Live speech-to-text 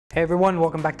Hey everyone,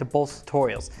 welcome back to Bolts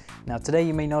Tutorials. Now today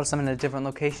you may notice I'm in a different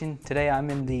location. Today I'm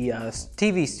in the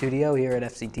TV studio here at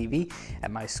FCTV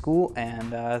at my school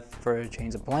and for a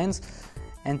change of plans.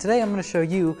 And today I'm going to show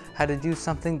you how to do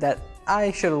something that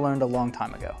I should have learned a long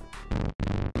time ago.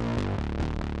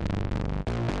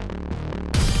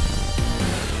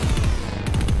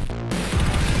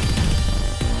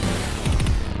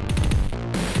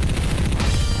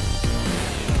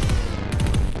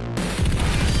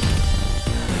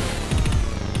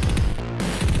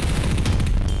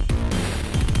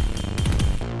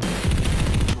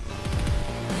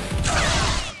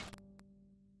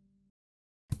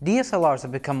 DSLRs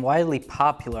have become widely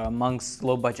popular amongst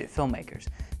low-budget filmmakers.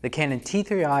 The Canon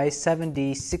T3i,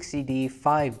 7D, 60D,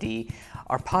 5D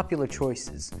are popular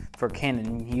choices for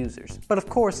Canon users. But of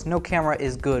course, no camera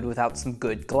is good without some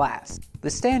good glass. The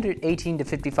standard 18 to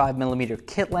 55mm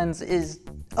kit lens is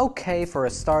okay for a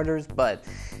starters, but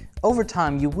over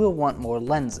time you will want more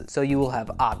lenses, so you will have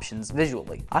options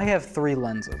visually. I have three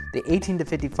lenses: the 18 to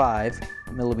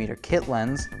 55mm kit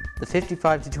lens, the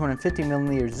 55 to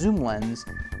 250mm zoom lens,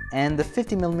 and the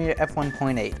 50mm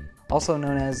f1.8, also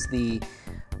known as the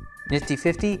Nifty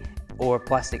 50 or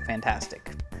Plastic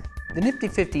Fantastic. The Nifty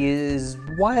 50 is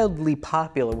wildly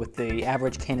popular with the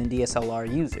average Canon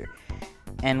DSLR user,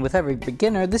 and with every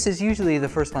beginner, this is usually the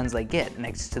first lens they get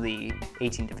next to the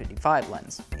 18 to 55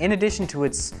 lens. In addition to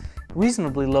its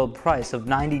reasonably low price of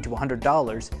 $90 to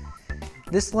 $100,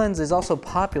 this lens is also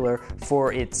popular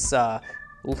for its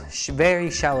very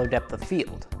shallow depth of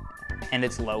field and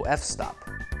its low f-stop.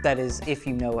 That is, if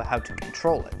you know how to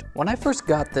control it. When I first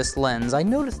got this lens, I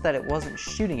noticed that it wasn't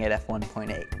shooting at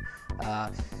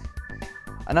f1.8.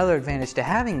 Another advantage to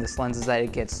having this lens is that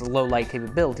it gets low light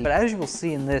capability, but as you will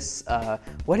see in this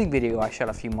wedding video I shot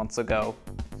a few months ago,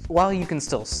 while you can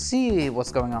still see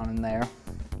what's going on in there,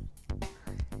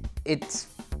 it's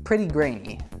pretty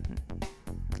grainy,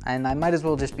 and I might as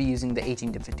well just be using the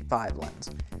 18 to 55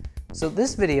 lens. So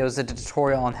this video is a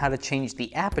tutorial on how to change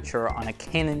the aperture on a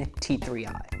Canon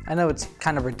T3i. I know it's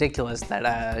kind of ridiculous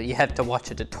that you have to watch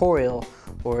a tutorial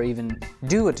or even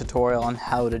do a tutorial on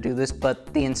how to do this,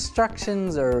 but the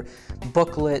instructions or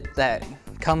booklet that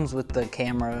comes with the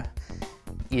camera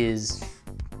is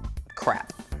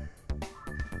crap.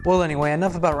 Well anyway,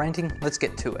 enough about ranting, let's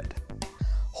get to it.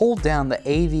 Hold down the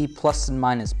AV plus and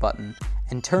minus button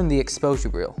and turn the exposure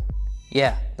wheel.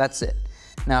 Yeah, that's it.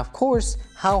 Now of course,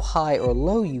 how high or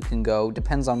low you can go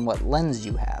depends on what lens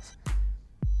you have.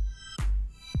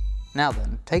 Now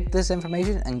then, take this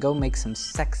information and go make some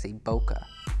sexy bokeh.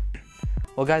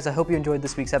 Well guys, I hope you enjoyed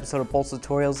this week's episode of Bolts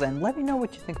Tutorials, and let me know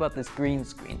what you think about this green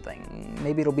screen thing.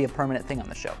 Maybe it'll be a permanent thing on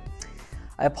the show.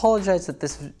 I apologize that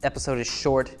this episode is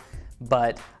short,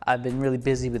 but I've been really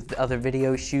busy with other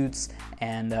video shoots,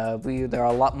 and there are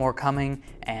a lot more coming,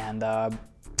 and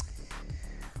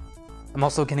I'm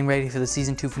also getting ready for the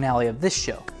Season 2 finale of this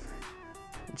show,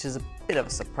 which is a bit of a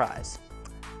surprise.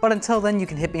 But until then, you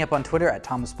can hit me up on Twitter at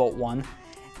ThomasBolt1,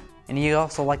 and you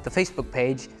also like the Facebook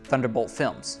page, Thunderbolt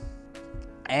Films.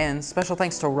 And special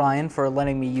thanks to Ryan for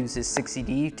letting me use his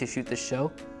 60D to shoot this show.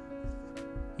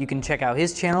 You can check out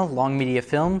his channel, Long Media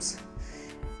Films,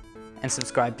 and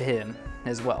subscribe to him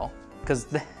as well, because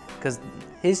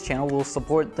his channel will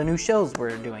support the new shows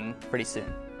we're doing pretty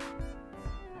soon.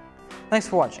 Thanks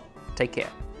for watching. Take care.